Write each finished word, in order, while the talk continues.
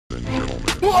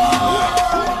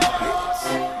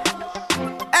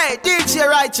Hey, DJ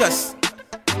Righteous.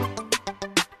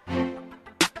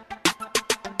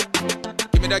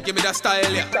 Give me that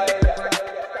style, yeah.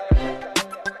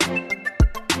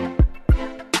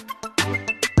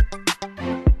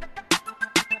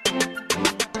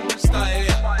 Style,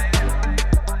 yeah.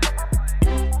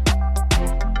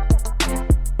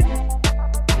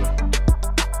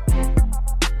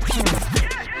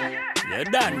 You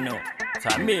done now.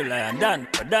 Camila and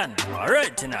done.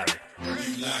 Original.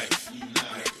 Newlyfe.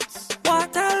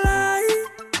 What a lie.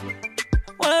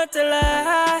 What a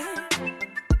lie.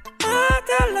 What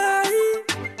a lie.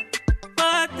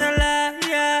 What a lie.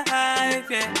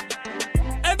 Yeah.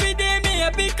 Every day me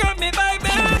a pick up me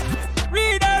Bible.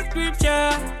 Read a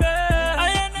scripture.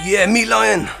 Yeah, me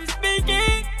lion.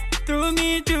 Speaking through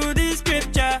me to the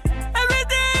scripture. Every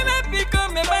day me pick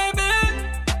up me Bible.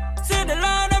 Say the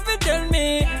Lord of it tell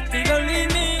me He gon'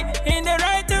 lead me in the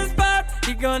righteous path.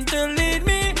 He gon' to lead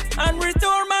me and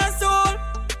restore my soul.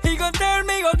 He gon' tell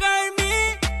me, go guide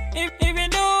me. Even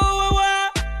though I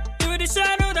walk through the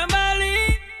shadow of the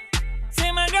valley,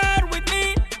 say my God with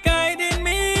me, guiding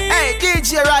me. Hey,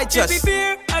 DJ Righteous. If he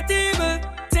fear a table,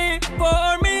 say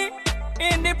for me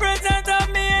in the presence of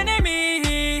my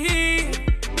enemy.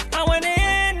 And when the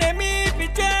enemy be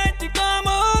trying to come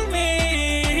on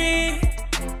me,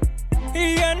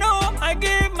 I know I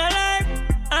give my life.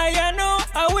 I know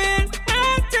I will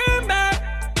not turn back.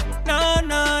 No.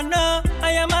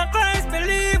 I am a Christ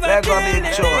believer. Let go of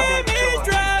me, Joe.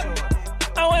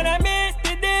 And when I make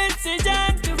the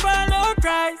decision to follow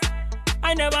Christ,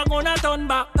 I never gonna turn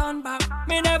back.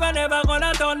 Me never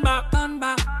gonna turn back.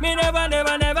 Me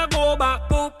never go back.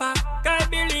 I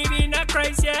believe in a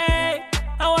Christ, yeah.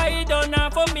 And why He done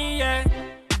that for me, yeah.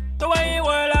 The way the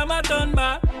world I'ma turn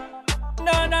back.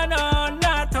 No,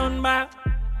 not turn back.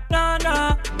 No,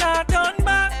 not turn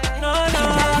back. No,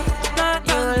 not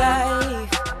turn back.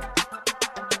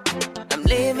 I'm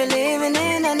living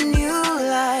in a new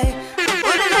life.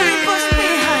 What did I push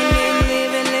behind me?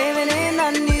 Living in a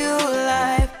new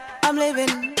life. I'm living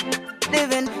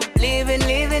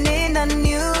in a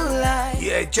new life.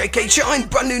 Yeah, JK Shine,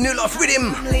 brand new Newlyfe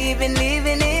Riddim. I'm living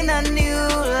in a new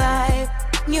life.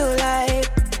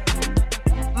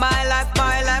 My life.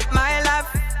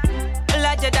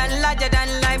 Larger than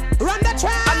life. Run the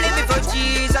track. I'm living for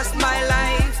Jesus, my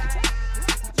life.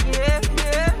 Yeah.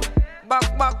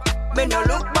 Back. Me no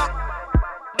look back.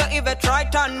 Don't even try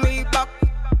turn me back.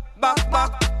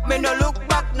 Me no look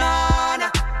back, nah.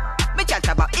 Me chat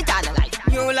about eternal life.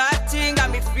 New life thing,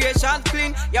 and me fresh and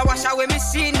clean. You wash away me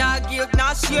sin, nah guilt,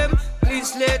 nah shame. Clean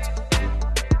slate.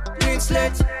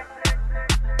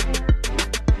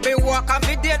 Me walk and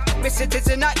be dead. Me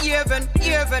citizen a heaven.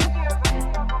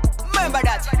 Remember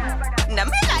that. Now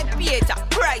me like Peter,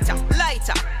 brighter,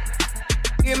 lighter.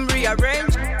 Him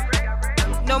rearrange.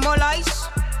 No more lies.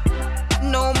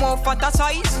 No more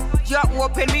fantasize. You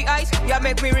open me eyes. You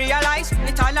make me realize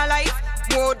eternal life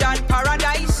more than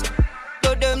paradise.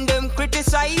 So them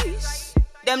criticize.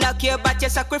 Them not care about your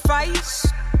sacrifice.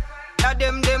 Now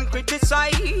them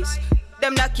criticize.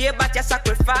 Them not care about your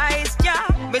sacrifice. Yeah,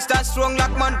 Mr. Strong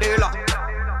like Mandela.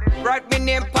 Write me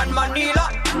name pan Manila.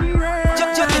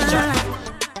 Check it.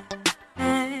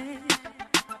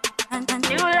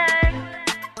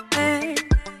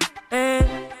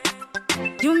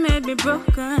 You made me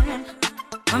broken.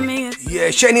 Yeah,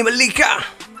 Shani Malika.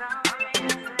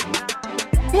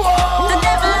 The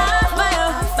devil laugh by you,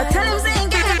 but tell him say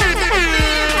get it.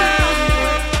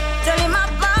 Tell him I'm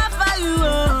bad for you.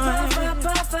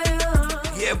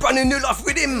 Yeah, brand new Newlyfe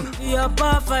Riddim. You're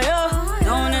bad for you.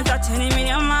 Don't entertain him in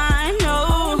your mind,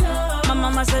 no. My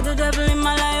mama said the devil in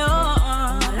my life,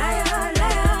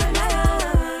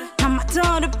 Mama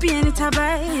told the pain it a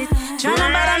bite. Tryna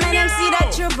bother me, them see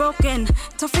that you're broken.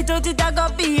 Tough it out, it a go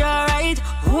be alright.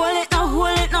 Hold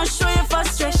it now, show your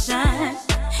frustration.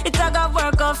 It a go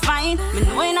work out fine. Me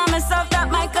knowing on myself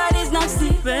that my God is not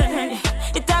sleeping.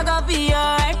 It a go be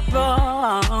alright,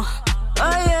 bro.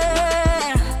 Oh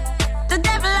yeah. The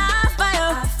devil laugh by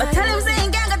you, but tell him say he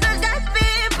can't go touch that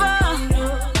people.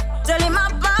 Tell him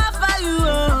I'm bad for you.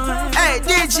 Hey,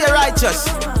 DJ Righteous.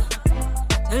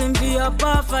 Tell him be a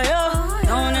bad for you.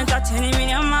 Don't entertain him in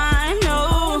your mind,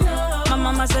 no. My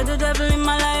mama said the devil in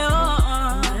my life,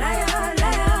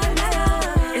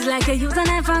 It's like a use a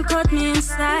knife and cut me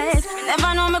inside.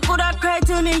 Never know me coulda cried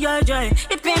till me your joy.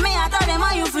 It pain me, I thought them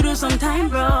I you for do some time,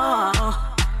 bro.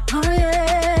 Oh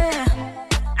yeah.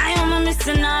 I am a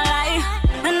missing all life.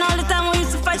 And all the time we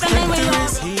used to fight and then we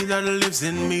lost. He that lives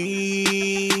in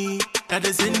me, that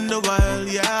is in the world,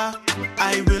 yeah.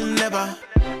 I will never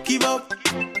give up,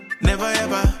 never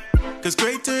ever. cause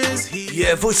greater is he.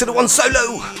 Yeah, voice of the one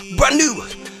solo. Brand new.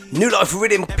 Newlyfe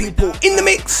Riddim people in the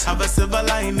mix. Have a silver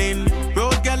lining.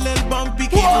 Road get a little bumpy,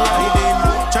 keep riding.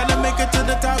 Tryna make it to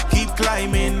the top, keep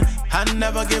climbing. And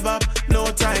never give up, no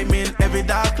timing. Every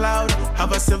dark cloud,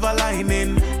 have a silver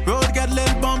lining. Road get a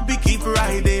little bumpy, keep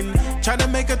riding.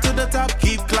 Tryna make it to the top,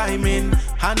 keep climbing.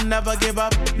 And never give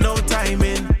up, no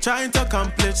timing. Trying to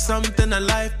accomplish something in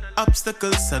life,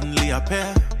 obstacles suddenly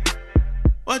appear.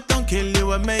 What don't kill you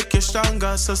will make you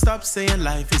stronger, so stop saying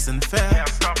life isn't fair. Yeah,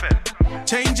 stop it.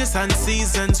 Changes and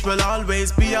seasons will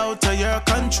always be out of your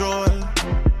control,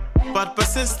 but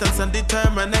persistence and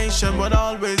determination will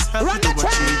always help you to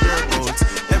achieve your goals.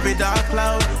 Every dark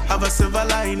cloud have a silver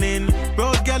lining.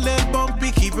 Road get a little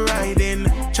bumpy, keep riding.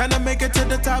 Tryna make it to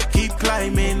the top, keep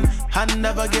climbing. And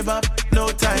never give up, no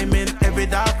timing. Every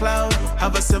dark cloud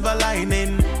have a silver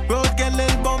lining. Road get a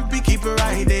little bumpy, keep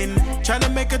riding.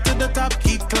 Tryna make it to the top,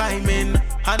 keep climbing.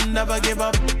 And never give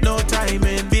up, no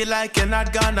timing. Be like you're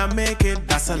not gonna make it,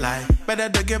 that's a lie. Better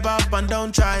to give up and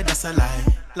don't try, that's a lie.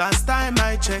 Last time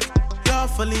I checked, you're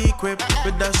fully equipped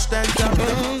with the strength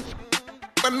of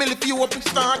when me lift you up and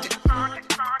start it,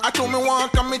 I told me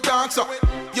walk and me talk, so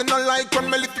you know like when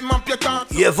me lift him up your talk.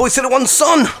 Yeah, voice of the one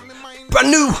son.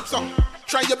 Brand new. So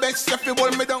try your best if you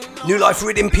hold me down. Newlyfe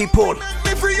Riddim people.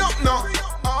 Me free up now.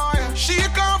 Oh, yeah.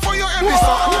 Shake off for your every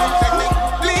song.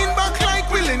 Lean back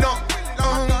like Willie now.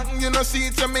 You know see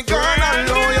it to me gone and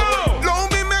low you. Low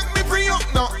me make me free up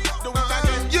now.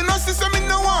 You know see me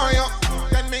no wire.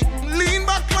 Let me lean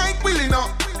back like Willie now.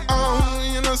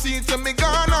 You know see it to me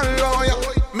gone and low you.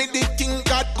 Me the king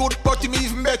got good but him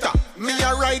even better. Me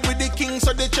a ride with the king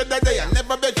so the cheddar day. I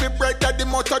never beg for bread that the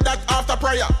motto that after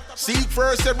prayer. Seek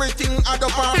first everything add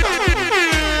up after.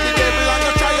 The devil a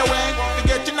go try away. To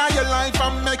get in your life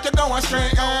and make you go astray.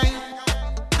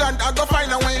 God I go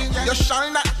find a way. You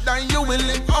shall not die, you will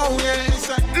live. Oh yeah.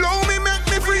 Low me make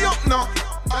me free up now.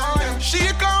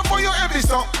 Shake off for your every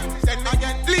song. Then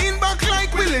again lean back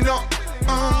like Willie now.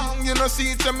 You know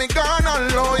see it to me gone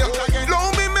and low you.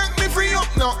 Low me make me free up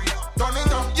now.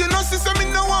 You know see me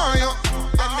no wire.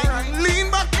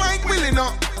 Lean back like Willie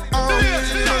now.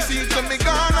 You know see it to me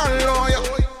gone and low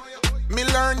you. Me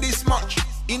learn this much,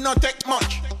 it not take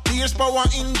much. There's power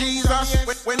in Jesus.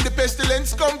 When the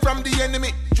pestilence come from the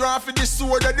enemy, draw for the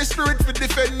sword of the spirit to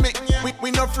defend me. We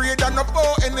not afraid of no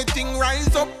foe. Anything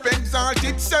rise up, exalt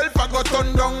itself, I go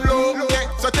turn down low.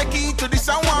 Yeah. So take heed to this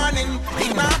a warning.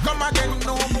 It might come again,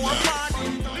 no more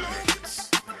warning.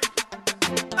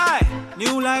 Aye,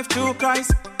 new life to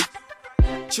Christ.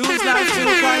 Choose life to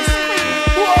Christ.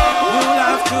 New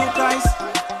life to Christ.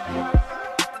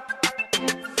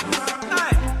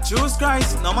 Choose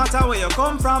Christ, no matter where you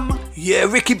come from. Yeah,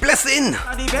 Ricky Blessing.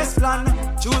 The best plan.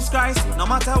 Choose Christ, no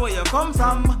matter where you come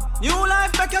from. New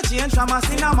life make you change from a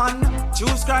sinner man.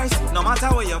 Choose Christ, no matter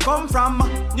where you come from.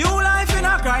 New life in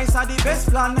a Christ are the best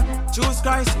plan. Choose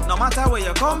Christ, no matter where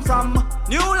you come from.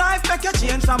 New life make you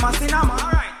change from a sinner man.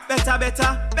 Alright.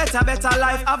 Better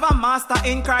life. Have a master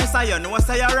in Christ, so you know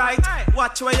say you're right.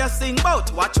 Watch where you sing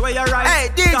bout, watch where you write. Hey,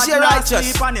 DJ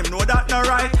Righteous. Sleep and him know that no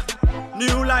right.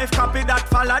 New life copy that,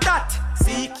 follow that.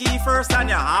 Seek ye first and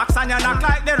your ask and you knock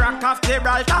like the rock of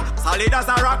Gibraltar. Solid as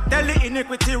a rock, tell the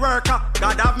iniquity worker.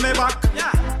 God have me back.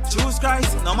 Yeah. Choose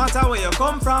Christ, no matter where you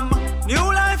come from. New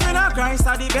life in a Christ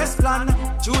are the best plan.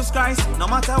 Choose Christ, no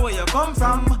matter where you come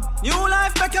from. New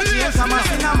life make you change from a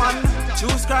sinner man.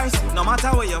 Choose Christ, no matter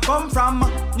where you come from.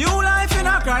 New life in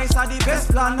a Christ are the best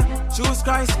plan. Choose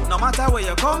Christ, no matter where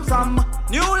you come from.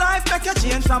 New life make you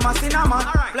change from a sinner man.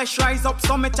 Flesh rise up,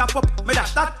 so me chop up, me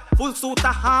dash that. Full suit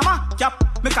of hammer,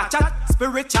 cap, me catch that.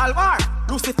 Spiritual war,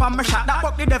 Lucifer me shot that.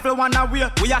 But the devil wanna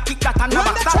wear, we a kick that and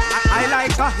never stop. I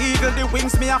like a eagle, the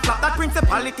wings me a flap. That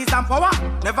principalities and power,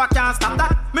 never can stop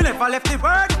that. Me never left the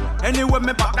word, anyway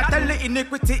me back. That tell the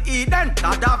iniquity Eden,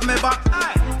 that have me back.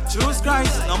 Choose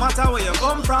Christ, no matter where you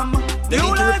come from.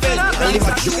 New life in a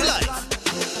Christ.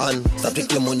 And stop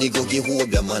take your money, go give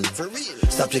hope your man. For real.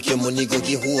 Stop take your money, go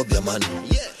give hope your man.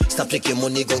 Yeah. Stop take your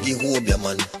money, go give hope your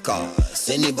man. Cause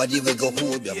anybody will go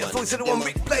hope your man. Voice of the one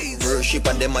Rick plays. Worship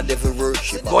and them a devil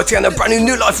worship. Watching on a brand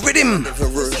new Newlyfe Riddim. Devil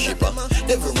worshiper.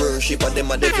 Devil worship and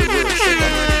them a devil worshiper.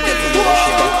 Devil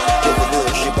worshiper. Devil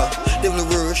worshiper. Devil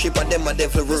worshiper, them a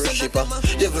devil worshiper.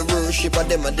 Devil worshiper,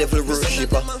 them a devil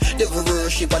worshiper. Devil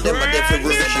worshiper, them a devil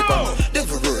worshiper.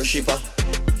 Devil worshiper.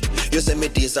 You say me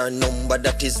days are number,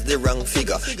 that is the wrong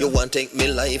figure. You want take me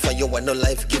life and you want no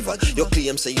life giver. You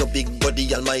claim say your big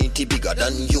body almighty bigger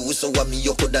than you. So what me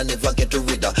you coulda never get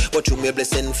rid of. But you may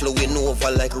blessing flowing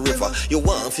over like river. You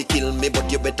want to kill me but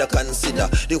you better consider.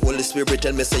 The Holy Spirit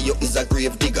tell me say you is a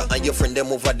grave digger. And your friend them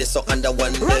over there so under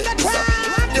one day is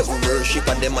a devil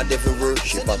worshipper, them a devil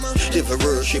worshipper. Devil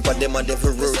worshipper, them a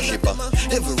devil worshipper.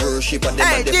 Devil worshipper, them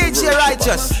a devil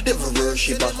worshipper. Devil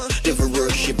worshipper, devil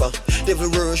worshipper. Devil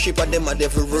worshipper, them a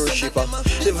devil worshipper.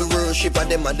 Devil worshipper,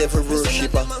 them a devil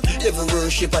worshipper. Devil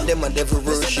worshipper, them a devil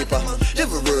worshipper.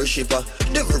 Devil worshipper,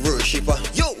 devil worshipper.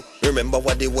 Yo, remember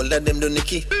what they all of them do,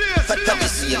 Nicky? Had to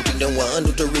see and them want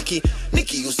do to Ricky.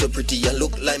 Nicky used so pretty and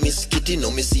look like Miss Kitty. Now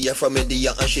me see her from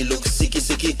India and she look sicky.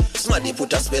 Smarty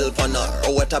put a spell on her,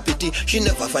 oh what a pity. She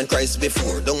never find Christ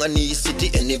before, down in the city.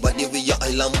 Anybody with your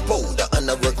island powder and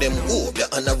I work them over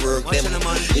and I work them.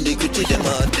 Iniquity them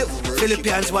are devil worship.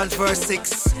 Philippians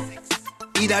 1:6.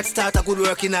 He that start a good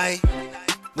work in I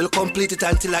will complete it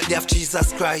until at the day of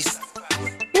Jesus Christ.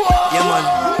 Whoa. Yeah man,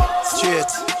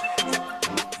 straight.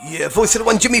 Yeah, voice of the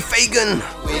one Jimmy Fagan.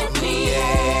 With me,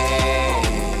 yeah.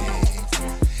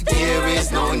 There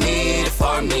is no need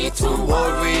for me to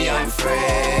worry and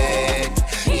fret.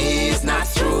 He's not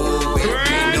through with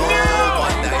me, no,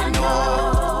 but I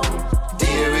know.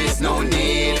 There is no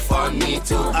need for me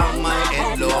to hang my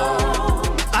head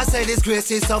low. I say this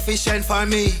grace is sufficient for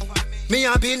me. Me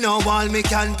I be no all me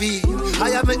can be. I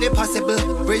have made the possible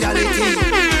reality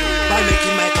by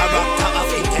making my character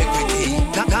of integrity.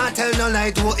 Can't tell no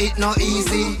lie, do it no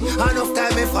easy. Enough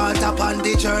time me fall upon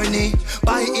the journey.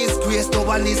 By His grace, no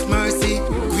one is mercy.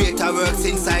 Greater works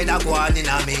inside a one in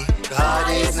a me. God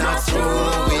is not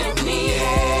through with me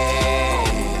yet.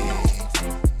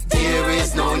 There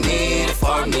is no need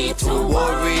for me to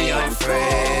worry and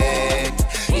fret.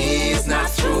 He's not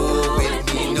through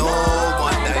with me, no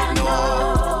one I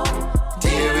know.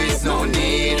 There is no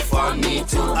need for me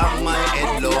to hang my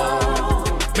head low.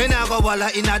 Me nah go walla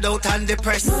in a doubt and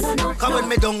depress. Come when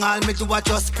me down all me do a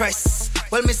just press.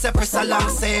 Well me say press along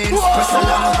sense, press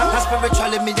along. And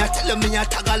spiritually me a tell me a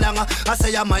tag along. I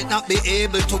say I might not be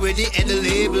able to read the end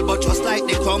label, but just like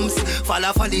the crumbs fall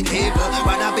off on the table.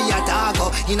 Rather be a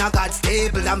dog in a God's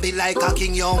table than be like a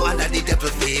king young under the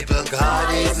devil's fable.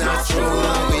 God is not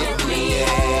through with me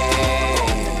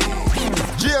yet.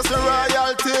 Jason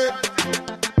Royalty,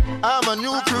 I'm a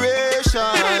new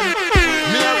creation.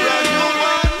 Me a brand new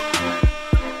man,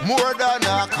 more than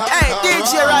a conqueror. Hey,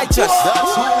 DJ Righteous.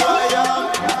 That's who I am.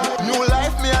 New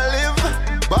life me I live,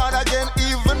 born again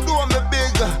even though I'm a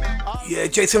big. Yeah,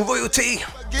 Jason Royalty.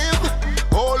 Give.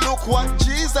 Oh look what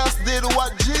Jesus did,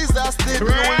 what Jesus did. New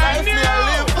life me I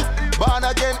live, born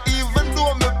again even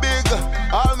though I'm a big.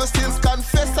 All my sins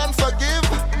confess and forgive.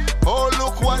 Oh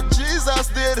look what Jesus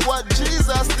did, what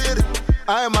Jesus did.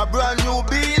 I am a brand new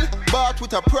being, bought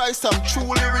with a price, I'm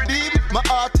truly redeemed. My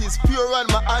heart is pure and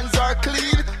my hands are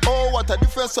clean. Oh, what a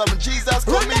difference from Jesus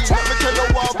coming. Let me tell you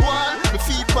what one. My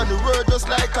feet on the road just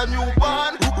like a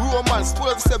newborn. Romans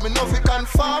 12 said me nothing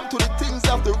conform to the things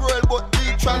of the world, but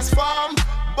be transformed.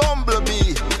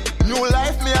 Bumblebee, new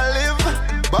life me I live,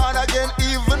 born again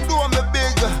even though I'm a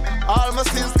big. All my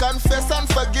sins confess and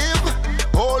forgive.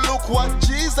 Oh, look what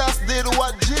Jesus did,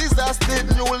 what Jesus did.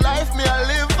 New life me I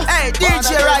live. Hey,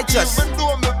 DJ Righteous. Even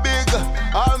though I'm a big,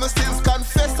 all my sins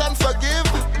confess and forgive.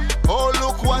 Oh,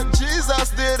 look what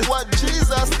Jesus did, what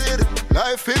Jesus did.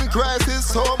 Life in Christ is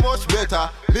so much better.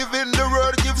 Living the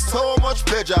world gives so much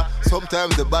pleasure.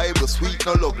 Sometimes the Bible sweet,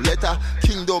 no love letter.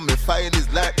 Kingdom me find is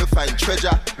like me find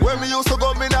treasure. When me used to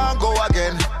go, me now go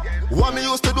again. What me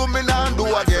used to do, me now do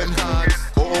again.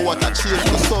 Oh, what a change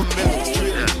for some men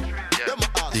strange.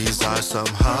 These are some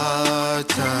hard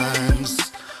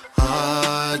times,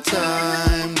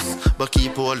 but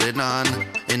keep holding on.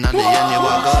 In the end, you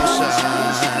are gonna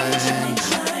shine.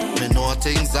 Me know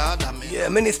things are that me. Yeah,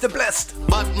 Minister Blessed.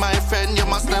 But my friend, you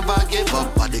must never give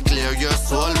up. I declare your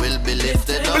soul will be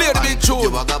lifted up. Play the big tune.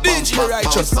 You are gonna bounce back,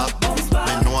 Righteous. bounce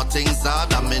back. Me know things are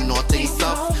that me know things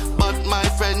tough. But my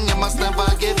friend, you must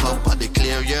never give up. I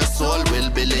declare your soul will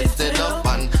be lifted up,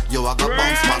 and you are gonna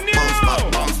bounce back, bounce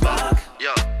back, bounce back.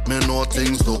 Yeah. Me know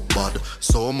things look bad.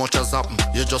 So much has happened,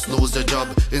 you just lose your job.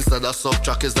 Instead of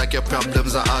subtract, it's like your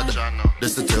problems are add. The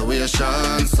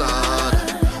situation's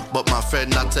sad, but my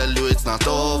friend, I tell you it's not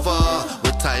over.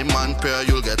 With time and prayer,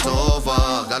 you'll get over.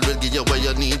 God will give you what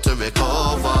you need to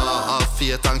recover. Have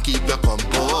faith and keep your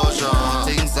composure.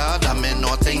 Things hard, I may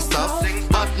know things tough,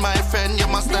 but my friend, you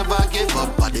must never give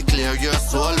up. I declare your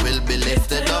soul will be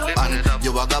lifted up, and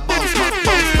you are gonna bounce back,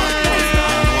 bounce back.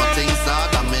 I know things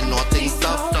hard, I may know things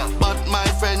tough, but my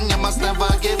friend, you must never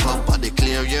give up. I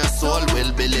declare your soul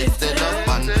will be lifted up,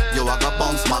 and you are gonna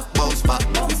bounce back, bounce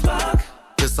back, bounce back.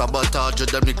 The sabotage you,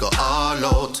 then we go all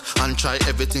out and try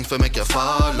everything for make you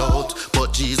fall out.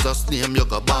 But Jesus' name, you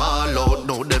go ball out.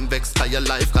 Now them vex by your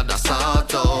life, gotta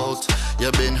sort out.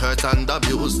 You been hurt and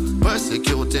abused,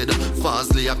 persecuted,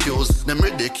 falsely accused. Them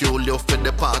ridicule you for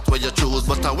the path where you choose.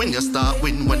 But when you start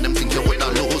win, when them think you winna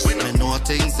lose. Me know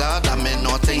things hard and me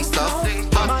know things tough.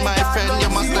 But my friend, you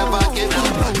must never give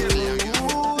up.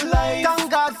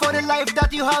 Thank God for the life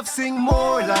that you have. Sing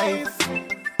more life.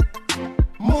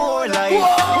 More life.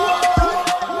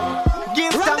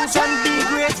 Give thanks and be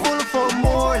grateful for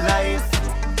more life.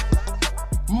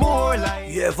 More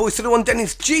life. Yeah, voice of the one,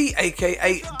 Dennis G,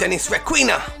 aka Dennis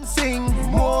Requena. Sing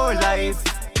more life.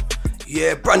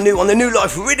 Yeah, brand new on the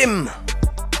Newlyfe Riddim.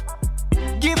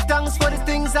 Give thanks for the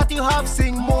things that you have.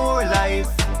 Sing more life.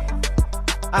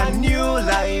 A new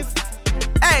life.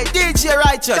 Hey, DJ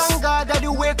Righteous. Thank God that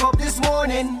you wake up this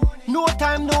morning. No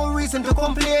time, no reason to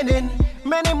complaining.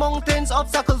 Many mountains,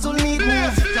 obstacles will need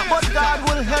move, but God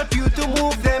will help you to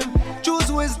move them.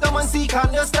 Choose wisdom and seek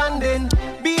understanding.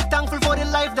 Be thankful for the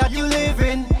life that you live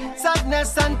in.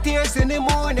 Sadness and tears in the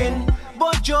morning,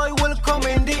 but joy will come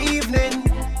in the evening.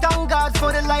 Thank God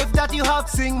for the life that you have.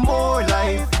 Sing more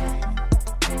life.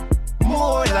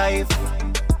 More life.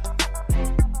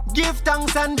 Give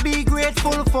thanks and be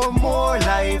grateful for more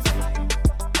life.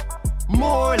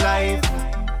 More life.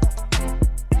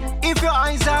 If your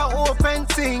eyes are open,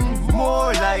 sing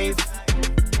more life.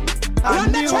 A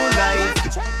new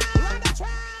life.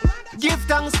 Give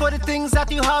thanks for the things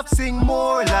that you have. Sing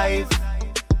more life.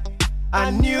 A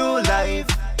new life.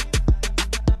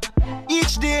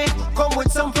 Each day come with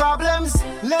some problems.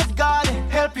 Let God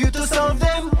help you to solve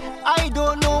them. I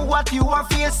don't know what you are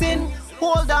facing.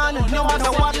 Hold on, no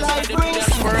matter what life brings.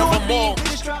 Don't be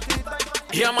distracted.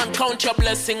 Yeah, man, count your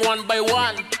blessing one by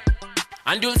one,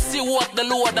 and you'll see what the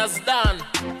Lord has done.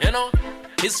 You know,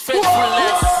 His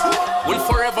faithfulness will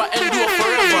forever endure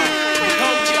forever.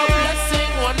 Count your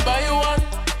blessing one by one.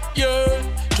 Yeah,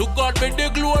 to God be the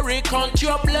glory. Count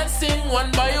your blessing one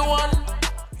by one.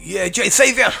 Yeah, J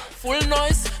Savior. Full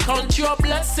noise. Count your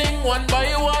blessing one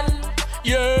by one.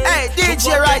 Yeah. Hey,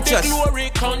 DJ Righteous. Glory,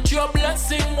 count your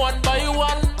blessing one by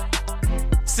one.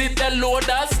 See the Lord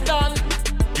has done.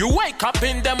 You wake up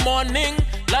in the morning.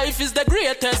 Life is the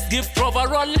greatest gift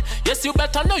overall. Yes, you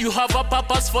better know you have a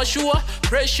purpose for sure.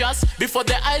 Precious before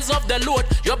the eyes of the Lord.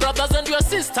 Your brothers and your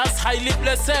sisters highly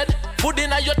blessed. Food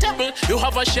in your table, you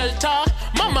have a shelter.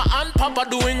 Mama and Papa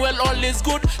doing well, all is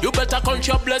good. You better count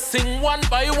your blessing one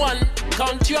by one.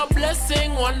 Count your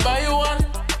blessing one by one.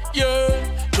 Yeah.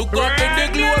 To God be the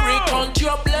glory, count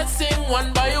your blessing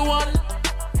one by one.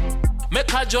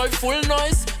 Make a joyful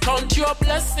noise, count your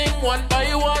blessing one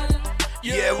by one.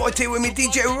 Yeah, right here with me,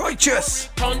 DJ Righteous.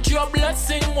 Count your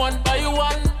blessing one by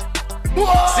one.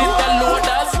 See the Lord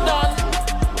has done.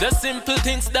 The simple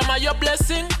things, them are your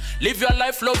blessing. Live your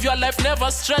life, love your life,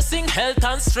 never stressing. Health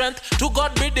and strength, to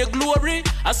God be the glory.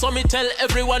 I saw me tell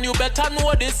everyone, you better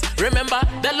know this. Remember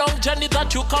the long journey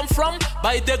that you come from.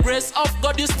 By the grace of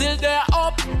God, you still there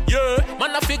up. Yeah,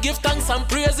 man, if you give thanks and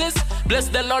praises. Bless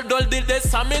the Lord all the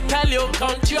days, I may tell you.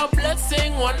 Count your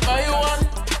blessing one by one.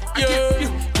 Yeah,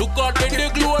 to God be the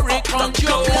glory. Count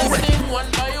your blessing one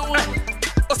by one.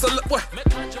 Hustle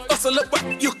up what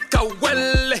you go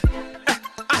well.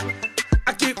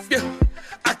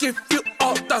 I give you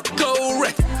all the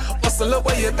glory. Hustle up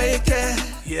what you make it.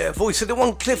 Yeah, voice of the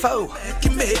one, Cliffo.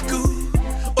 Make you.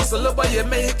 Hustle up what you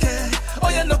make it. Oh,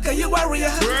 you look at you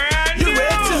warrior. You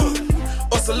ready to?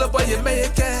 Hustle up what you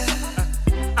make it.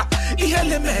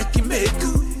 You make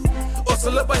you.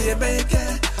 Hustle up what you make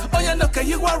it. Oh, you look at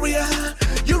you warrior.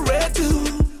 You ready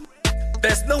to?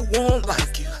 There's no one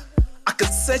like you. I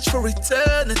could search for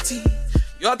eternity.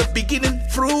 You're the beginning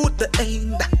through the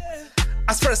end.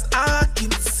 As far as I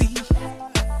can see,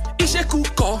 hey,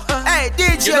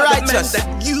 DJ Righteous.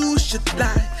 That you should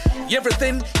lie.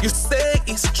 Everything you say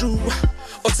is true.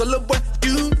 Also love what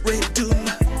you do.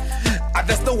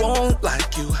 There's no one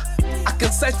like you. I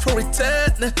can search for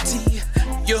eternity.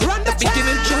 You're the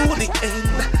beginning through the end.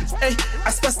 Hey,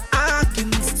 as far as I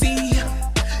can see,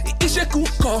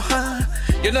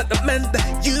 you're not the man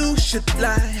that you should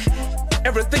lie.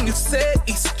 Everything you say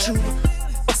is true.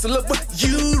 Also love what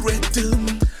you do.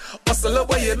 Also love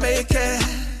what you make it.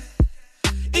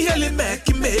 He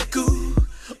make you.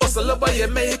 Also love what you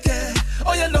make it.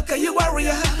 Oh, you look at you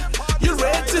warrior. You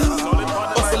ready to?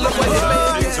 Also love what you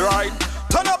make it. Right.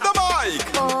 Turn up the mic.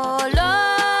 Oh Lord,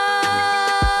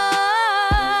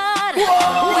 we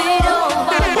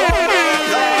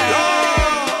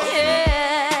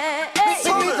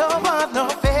don't want no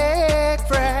fake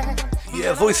friend.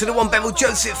 Yeah, voice of the one, Bevel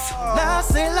Joseph. Now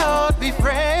say Lord, be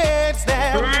friends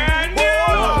then.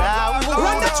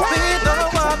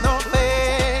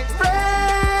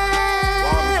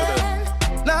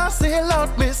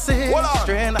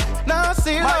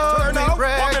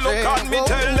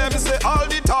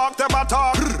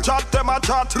 Chat them a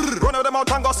chat. Run out them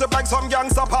out and gossip like some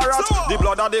gangster parrot. The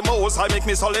blood of the most I make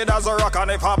me solid as a rock.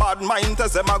 And if a bad mind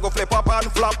test them I go flip up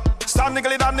and flop. Stand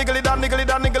niggly dan niggly dan niggly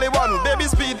dan niggly one. Baby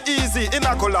speed easy in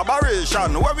a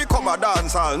collaboration. Where we come a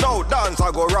dance all, no dance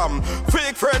I go ram.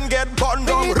 Fake friend get burned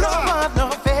down. We don't want no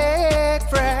fake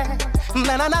friend.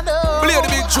 No. Play the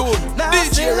big tune.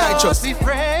 DJ Righteous. We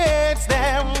friends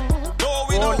them. No,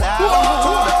 we don't. We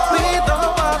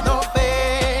don't want no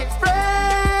fake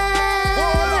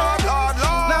friend.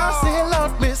 Now see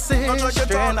out me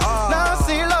sister. Now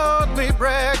see out me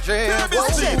brethren.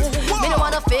 Me don't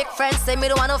want no fake friend, say me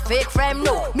don't want no fake friend,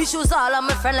 no. Me choose all of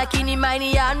my friend like any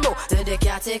miny and no. So they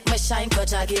can't take my shine,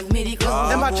 cause I give me the glow.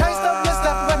 Them a try stop me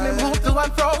step when me move to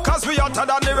and fro. Cause we hotter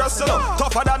than the rest, you know.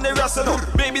 Tougher than the rest, you know.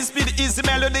 Baby speed easy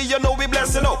melody, you know we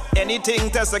bless, you know. Anything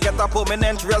test to get a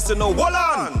permanent rest, you know. Hold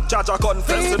on, Chacha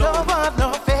confess, you know. We don't want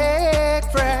no fake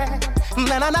friend. No.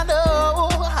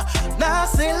 Now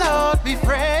still out be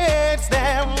friends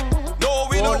them. No,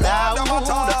 we don't want them at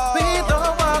all. We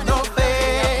don't want no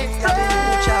fake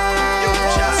friends.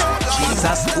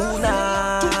 Jesus too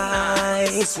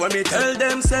nice. When me tell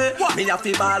them say, me have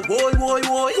to ball,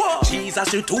 woy.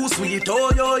 Jesus you too sweet, yo.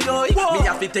 Me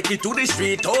have to take it to the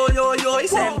street, yo.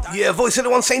 Yeah, voice of the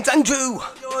one, St. Andrew.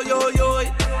 Yo.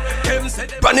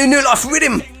 Brand new Newlyfe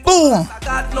Riddim. Boom.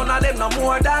 God, none of them no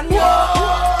more than you.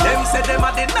 Them say them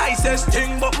are the nicest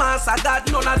thing, but Master God,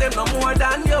 none of them no more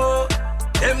than you.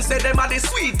 Them say them are the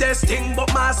sweetest thing,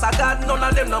 but Master God, none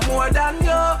of them no more than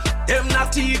you. Them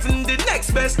not even the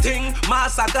next best thing,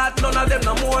 Master God, none of them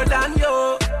no more than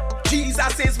you.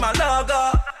 Jesus is my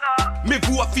logo. Me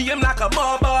vote for him like a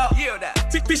mobber. Hear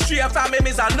that? Fit straight from him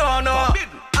is a no.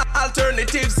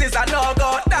 Alternatives is a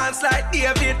no-go. Dance like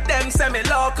David, them say me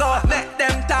loco. Let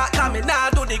them talk, and me nah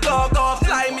do the go-go.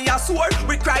 Fly me a sword,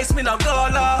 with Christ me no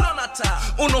go-no.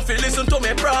 Uno fi listen to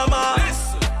me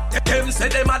promise. Them say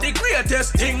them are the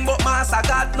greatest thing, but Master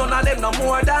God, none of them no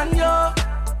more than you.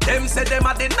 Them say them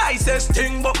are the nicest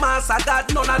thing, but Master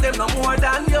God, none of them no more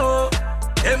than you.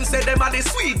 Them say them are the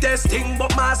sweetest thing,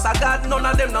 but Master God, none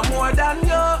of them no more than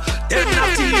you. Them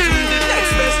not even the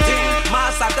next best thing,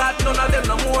 Master God, none of them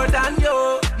no more than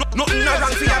you. Nothing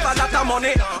wrong fi have a lot of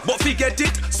money, but forget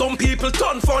it, some people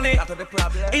turn funny.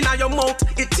 Inna your mouth,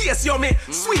 it tastes yummy.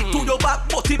 Sweet to your back,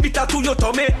 but it bitter to your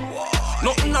tummy.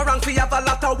 Nothing wrong fi have a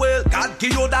lot of wealth. God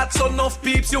give you that, so enough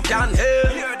peeps you can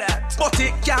help. But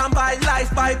it can't buy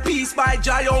life, buy peace, buy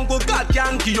joy, uncle. God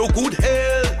can give you good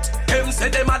health. Them say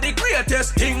them are the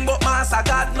greatest thing, but Master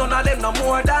God, none of them no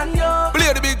more than you.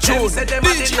 Play the big tune. Them say them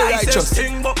are the nicest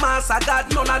thing, but Master God,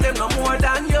 none of them no more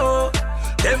than you.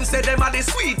 Them say them are the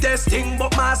sweetest thing,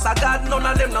 but Master God, none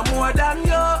of them no more than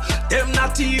you. Them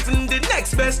not even the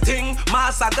next best thing,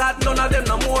 Master God, none of them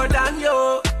no more than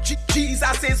you.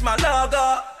 Jesus is my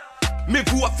logo. Me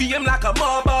vote for him like a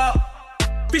mobber.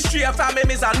 Be straight from him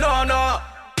is a no.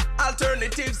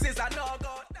 Alternatives is a no-go.